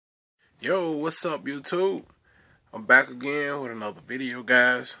Yo, what's up, YouTube? I'm back again with another video,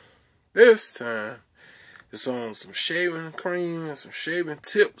 guys. This time, it's on some shaving cream and some shaving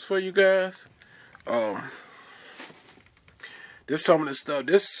tips for you guys. This some of the stuff.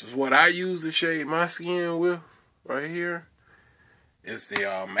 This is what I use to shave my skin with, right here. It's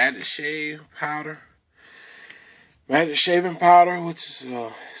the Magic Shave powder. Magic Shaving Powder, which is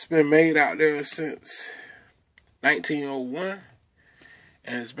it's been made out there since 1901.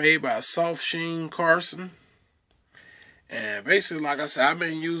 And it's made by Soft Sheen Carson. And basically, like I said, I've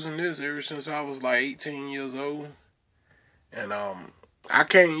been using this ever since I was like 18 years old. And I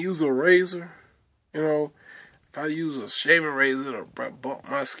can't use a razor. You know, if I use a shaving razor, it'll bump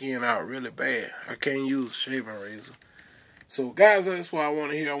my skin out really bad. I can't use a shaving razor. So guys, that's why I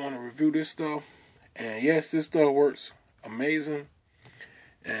want to hear. I want to review this stuff. And yes, this stuff works amazing.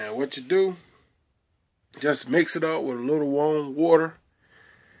 And what you do, just mix it up with a little warm water.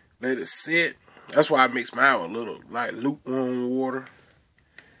 Let it sit. That's why I mix mine with a little like lukewarm water.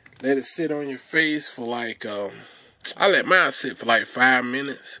 Let it sit on your face for like I let mine sit for like 5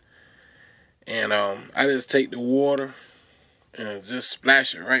 minutes. And I just take the water and just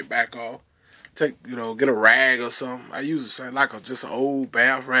splash it right back off. Get a rag or something. I use it like just an old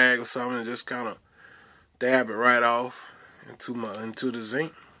bath rag or something and just kind of dab it right off into the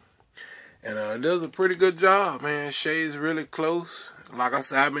zinc. And it does a pretty good job, man. It shaves really close. Like I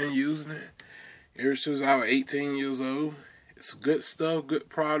said, I've been using it ever since I was 18 years old. It's good stuff, good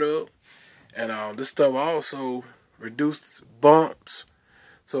product. And this stuff also reduces bumps.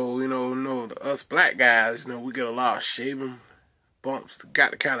 So, us black guys, we get a lot of shaving bumps.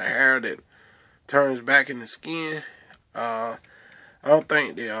 Got the kind of hair that turns back in the skin. I don't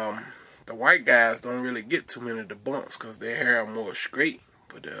think the white guys don't really get too many of the bumps because their hair are more straight.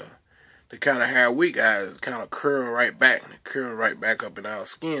 But the kind of hair we got is kind of curl right back. And curl right back up in our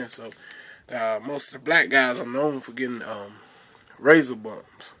skin. So most of the black guys are known for getting razor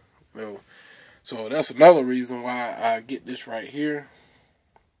bumps. So that's another reason why I get this right here.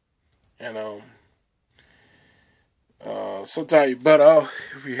 And sometimes you better off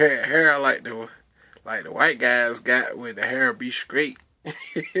if you had hair like the white guys got, with the hair be straight.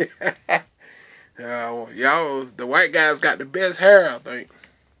 The white guys got the best hair, I think.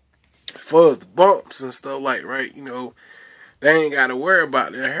 As far as the bumps and stuff like, right, they ain't got to worry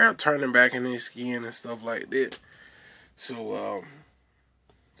about their hair turning back in their skin and stuff like that. So,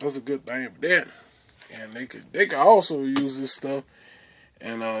 that's a good thing for that. And they could also use this stuff.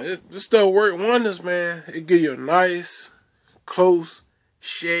 And this stuff work wonders, man. It give you a nice, close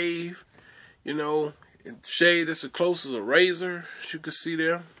shave. Shave that's as close as a razor, as you can see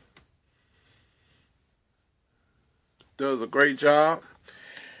there. Does a great job.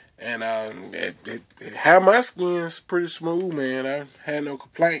 And how my skin's pretty smooth, man. I had no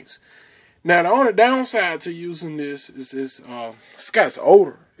complaints. Now, the only downside to using this is it's got its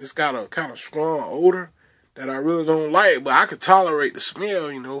odor. It's got a kind of strong odor that I really don't like, but I could tolerate the smell,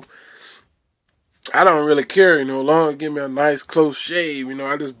 I don't really care, as long as give me a nice close shave,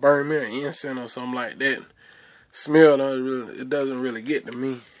 I just burn me an incense or something like that. Smell doesn't really get to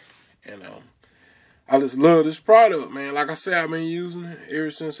me. And I just love this product, man. Like I said, I've been using it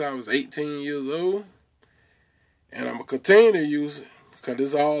ever since I was 18 years old. And I'm going to continue to use it because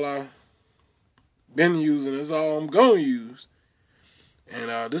it's all I've been using. It's all I'm going to use.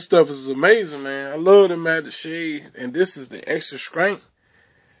 And this stuff is amazing, man. I love the Magic Shave. And this is the extra strength.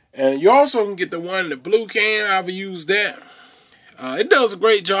 And you also can get the one in the blue can. I've used that. It does a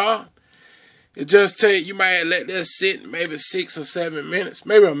great job. It just you might let that sit maybe 6 or 7 minutes.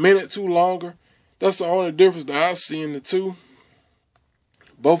 Maybe a minute too longer. That's the only difference that I see in the two.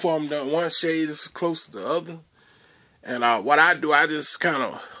 Both of them done. One shade is close to the other. And what I do, I just kind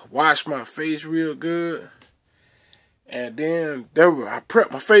of wash my face real good. And then I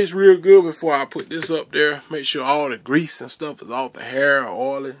prep my face real good before I put this up there. Make sure all the grease and stuff is off the hair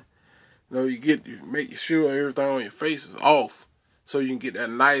or oily. You make sure everything on your face is off. So you can get that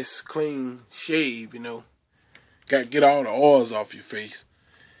nice, clean shave, Got to get all the oils off your face.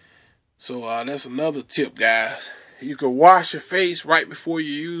 So that's another tip, guys. You can wash your face right before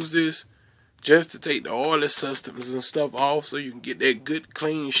you use this, just to take the oily substances and stuff off, so you can get that good,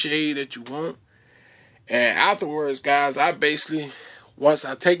 clean shave that you want. And afterwards, guys, I basically, once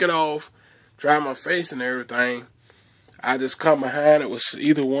I take it off, dry my face and everything, I just come behind it with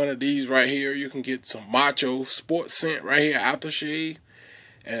either one of these right here. You can get some Macho Sports Scent right here, aftershave.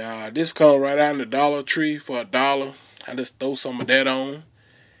 And this comes right out in the Dollar Tree for $1. I just throw some of that on.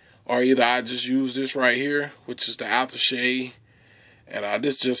 Or either I just use this right here, which is the aftershave. And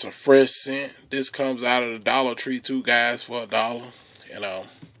this is just a fresh scent. This comes out of the Dollar Tree too, guys, for $1. And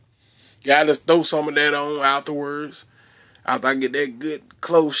Yeah, I just throw some of that on afterwards. After I get that good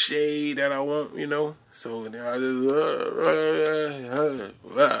close shade that I want, you know. So then I just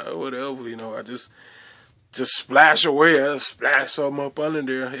whatever, you know. I just splash away. I just splash something up under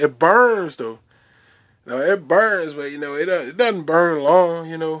there. It burns though. No, it burns, but you know it doesn't burn long,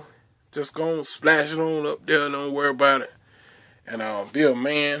 you know. Just go and splash it on up there. Don't worry about it. And be a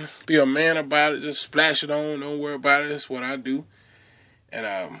man about it. Just splash it on. Don't worry about it. That's what I do.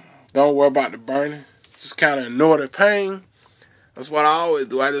 And don't worry about the burning. Just kind of ignore the pain. That's what I always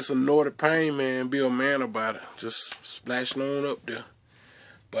do. I just ignore the pain, man. Be a man about it. Just splashing on up there.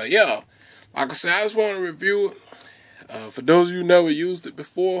 But yeah, like I said, I just want to review it. For those of you who never used it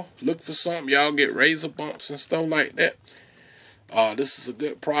before, look for something. Y'all get razor bumps and stuff like that. This is a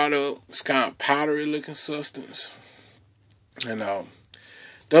good product. It's kind of powdery looking substance. And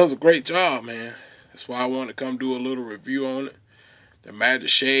does a great job, man. That's why I want to come do a little review on it. The Magic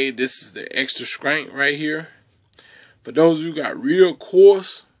Shade. This is the extra strength right here. For those of you who got real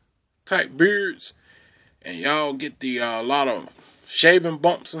coarse type beards and y'all get the lot of shaving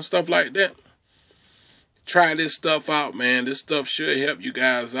bumps and stuff like that, try this stuff out, man. This stuff should help you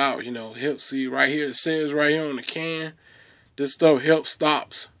guys out. You know, see right here, it says right here on the can, this stuff helps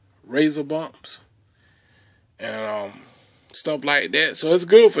stops razor bumps and stuff like that. So it's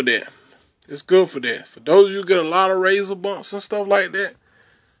good for that. It's good for that. For those of you who get a lot of razor bumps and stuff like that,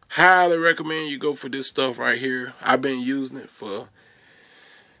 highly recommend you go for this stuff right here. I've been using it for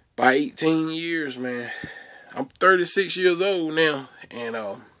about 18 years, man. I'm 36 years old now, and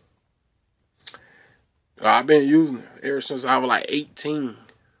I've been using it ever since I was like 18.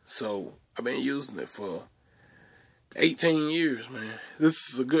 So I've been using it for 18 years, man. This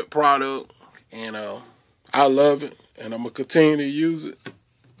is a good product, and I love it, and I'm gonna continue to use it,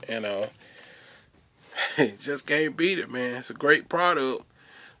 and just can't beat it, man. It's a great product.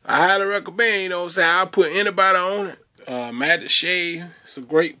 I highly recommend, you know what I'm saying, I'll put anybody on it. Magic Shade, it's a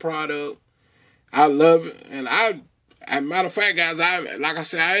great product. I love it. And matter of fact, guys, like I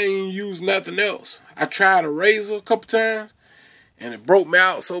said, I ain't used nothing else. I tried a razor a couple times, and it broke me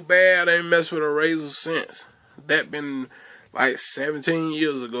out so bad, I ain't messed with a razor since. That been like 17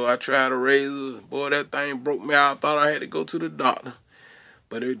 years ago. I tried a razor. Boy, that thing broke me out. I thought I had to go to the doctor.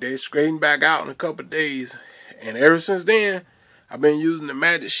 But they straightened back out in a couple days. And ever since then, I've been using the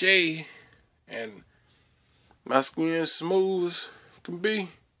Magic Shade, and my skin smooth as can be.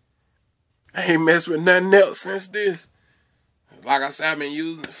 I ain't messed with nothing else since this. Like I said, I've been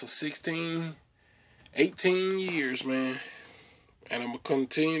using it for 18 years, man. And I'm going to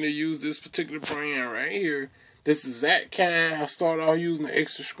continue to use this particular brand right here. This is that kind. I started off using the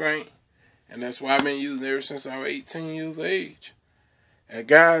extra strength, and that's why I've been using it ever since I was 18 years of age. And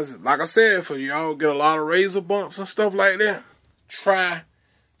guys, like I said, for y'all get a lot of razor bumps and stuff like that, try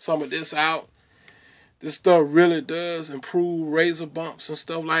some of this out. This stuff really does improve razor bumps and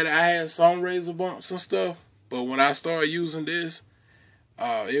stuff like that. I had some razor bumps and stuff, but when I started using this,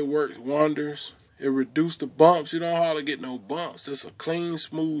 it works wonders. It reduced the bumps. You don't hardly get no bumps. It's a clean,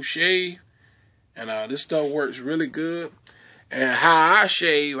 smooth shave, and this stuff works really good. And how I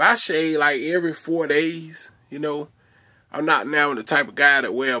shave like every 4 days. You know, I'm not now the type of guy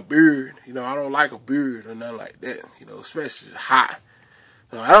that wear a beard. You know, I don't like a beard or nothing like that. You know, especially hot.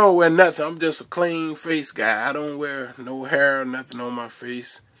 I don't wear nothing. I'm just a clean face guy. I don't wear no hair or nothing on my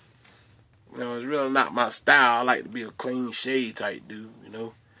face. You know, it's really not my style. I like to be a clean shave type dude, you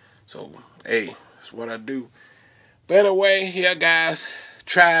know. So, hey, that's what I do. But anyway, yeah, guys,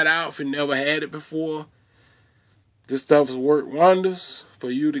 try it out if you never had it before. This stuff has worked wonders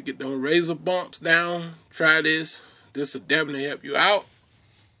for you to get those razor bumps down. Try this. This will definitely help you out.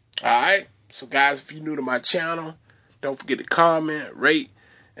 Alright? So, guys, if you're new to my channel, don't forget to comment, rate,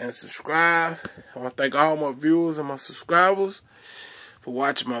 and subscribe. I want to thank all my viewers and my subscribers for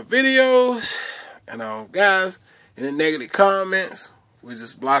watching my videos. And guys, any negative comments, we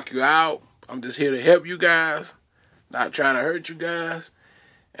just block you out. I'm just here to help you guys, not trying to hurt you guys.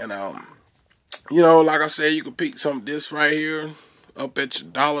 And you know, like I said, you can pick some of this right here up at your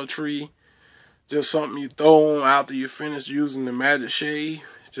Dollar Tree. Just something you throw on after you finish using the Magic Shade.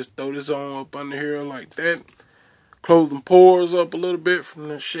 Just throw this on up under here like that. Close them pores up a little bit from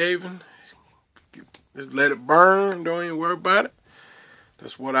the shaving. Just let it burn. Don't even worry about it.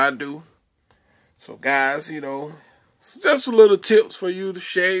 That's what I do. So guys, you know, just a little tips for you to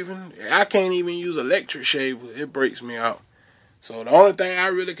shaving. I can't even use electric shaver. It breaks me out. So the only thing I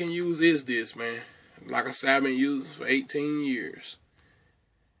really can use is this, man. Like I said, I've been using for 18 years.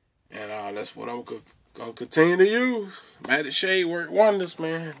 And that's what I'm going to continue to use. Magic Shade worked wonders,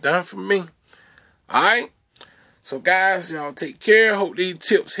 man. Done for me. Alright? So guys, y'all take care. Hope these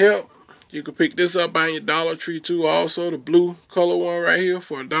tips help. You can pick this up by your Dollar Tree too. Also, the blue color one right here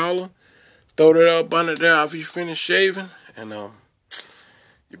for $1. Throw that up under there after you finish shaving, and you'll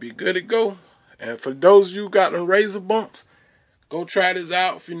be good to go. And for those of you who got them razor bumps, go try this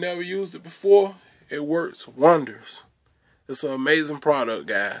out if you never used it before. It works wonders. It's an amazing product,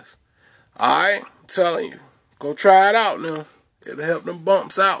 guys. Alright, I'm telling you. Go try it out now. It'll help them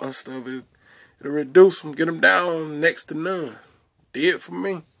bumps out and stuff. It'll reduce them, get them down next to none. Did it for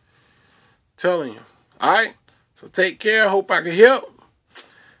me. Telling you. Alright, so take care. Hope I can help.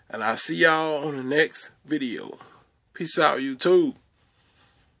 And I'll see y'all on the next video. Peace out, YouTube.